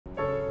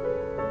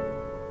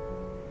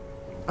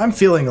I'm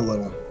feeling a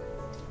little.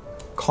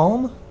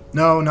 Calm?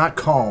 No, not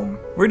calm.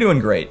 We're doing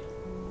great.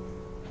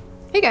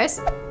 Hey guys.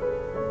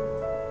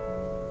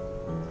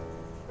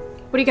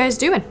 What are you guys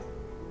doing?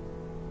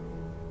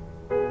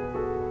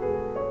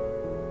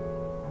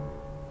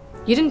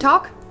 You didn't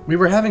talk? We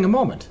were having a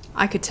moment.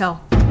 I could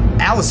tell.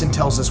 Allison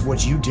tells us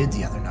what you did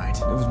the other night.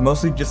 It was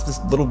mostly just this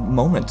little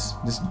moment,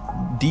 this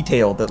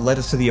detail that led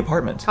us to the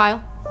apartment.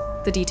 Kyle,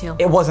 the detail.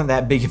 It wasn't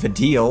that big of a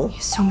deal.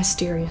 He's so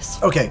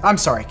mysterious. Okay, I'm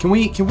sorry. Can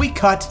we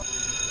cut?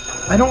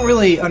 I don't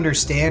really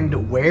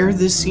understand where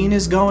this scene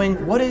is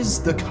going. What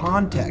is the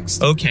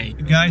context? Okay,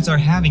 you guys are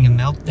having a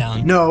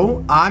meltdown.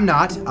 No, I'm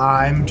not.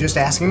 I'm just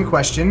asking a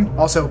question.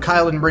 Also,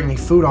 Kyle didn't bring any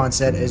food on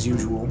set as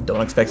usual.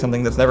 Don't expect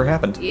something that's never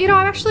happened. You know,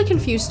 I'm actually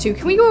confused too.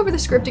 Can we go over the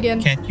script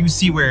again? Can't you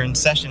see we're in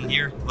session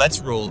here?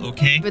 Let's roll,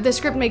 okay? But the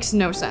script makes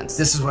no sense.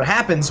 This is what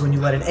happens when you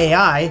let an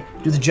AI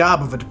do the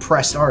job of a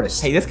depressed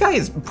artist. Hey, this guy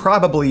is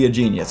probably a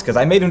genius, because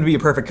I made him to be a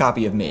perfect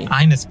copy of me.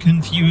 I'm as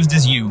confused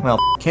as you. Well,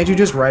 Can't you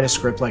just write a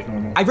script like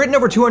normal? I've written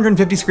over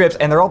 250 scripts,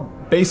 and they're all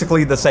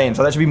basically the same,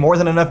 so that should be more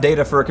than enough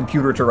data for a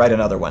computer to write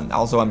another one.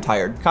 Also, I'm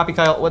tired.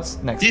 CopyKyle, what's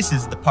next? This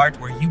is the part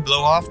where you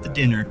blow off the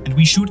dinner, and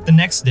we shoot the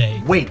next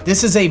day. Wait,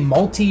 this is a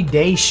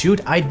multi-day shoot?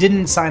 I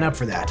didn't sign up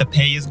for that. The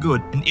pay is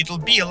good, and it'll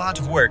be a lot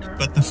of work,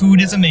 but the food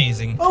is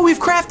amazing. Oh, we've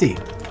Crafty.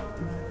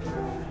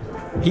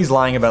 He's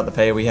lying about the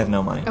pay. We have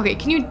no money. Okay,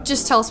 can you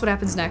just tell us what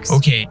happens next?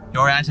 Okay,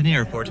 you're at an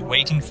airport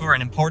waiting for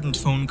an important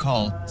phone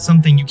call.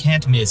 Something you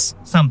can't miss.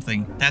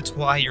 Something. That's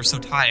why you're so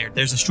tired.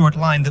 There's a short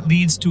line that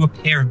leads to a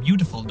pair of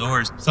beautiful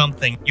doors.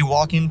 Something. You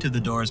walk into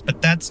the doors,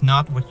 but that's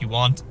not what you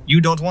want.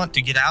 You don't want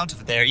to get out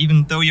of there,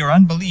 even though you're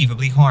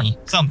unbelievably horny.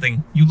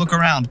 Something. You look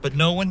around, but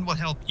no one will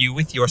help you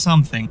with your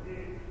something.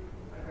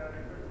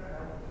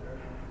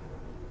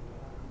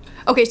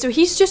 Okay, so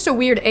he's just a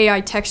weird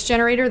AI text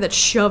generator that's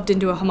shoved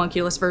into a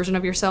homunculus version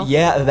of yourself?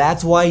 Yeah,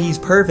 that's why he's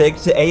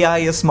perfect. AI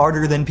is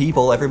smarter than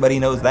people. Everybody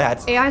knows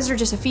that. AIs are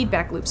just a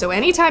feedback loop, so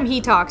anytime he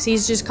talks,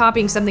 he's just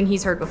copying something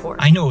he's heard before.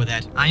 I know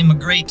that. I'm a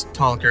great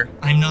talker.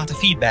 I'm not a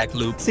feedback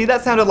loop. See,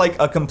 that sounded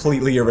like a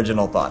completely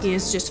original thought. He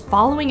is just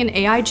following an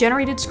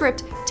AI-generated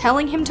script,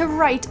 telling him to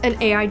write an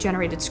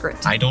AI-generated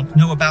script. I don't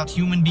know about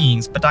human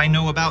beings, but I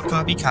know about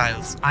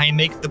CopyKyles. I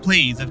make the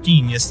plays of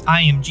genius.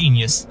 I am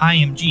genius. I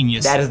am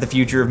genius. That is the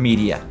future of media.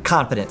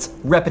 Confidence,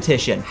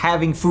 repetition,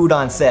 having food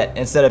on set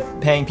instead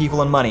of paying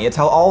people in money. It's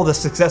how all the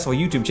successful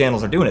YouTube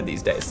channels are doing it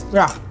these days.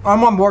 Yeah,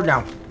 I'm on board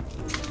now.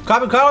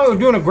 CopyKyle, you're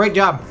doing a great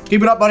job.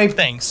 Keep it up, buddy.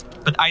 Thanks,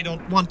 but I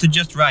don't want to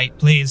just write,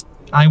 please.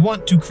 I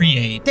want to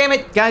create. Damn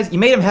it, guys, you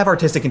made him have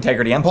artistic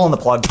integrity. I'm pulling the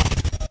plug.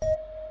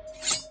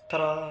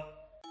 Ta-da.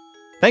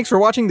 Thanks for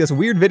watching this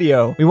weird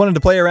video. We wanted to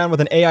play around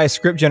with an AI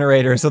script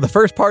generator, so the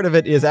first part of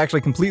it is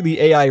actually completely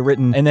AI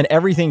written, and then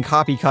everything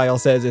CopyKyle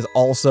says is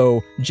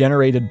also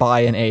generated by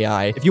an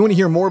AI. If you want to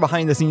hear more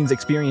behind-the-scenes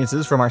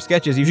experiences from our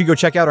sketches, you should go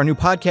check out our new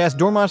podcast,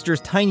 Door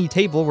Monster's Tiny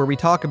Table, where we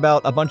talk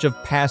about a bunch of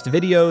past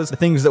videos, the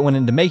things that went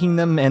into making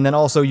them, and then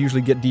also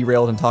usually get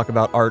derailed and talk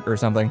about art or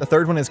something. The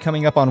third one is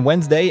coming up on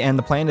Wednesday, and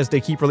the plan is to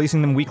keep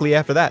releasing them weekly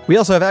after that. We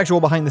also have actual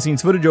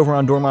behind-the-scenes footage over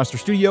on Door Monster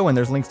Studio, and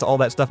there's links to all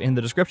that stuff in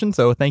the description,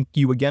 so thank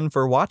you again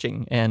for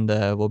watching, and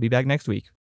we'll be back next week.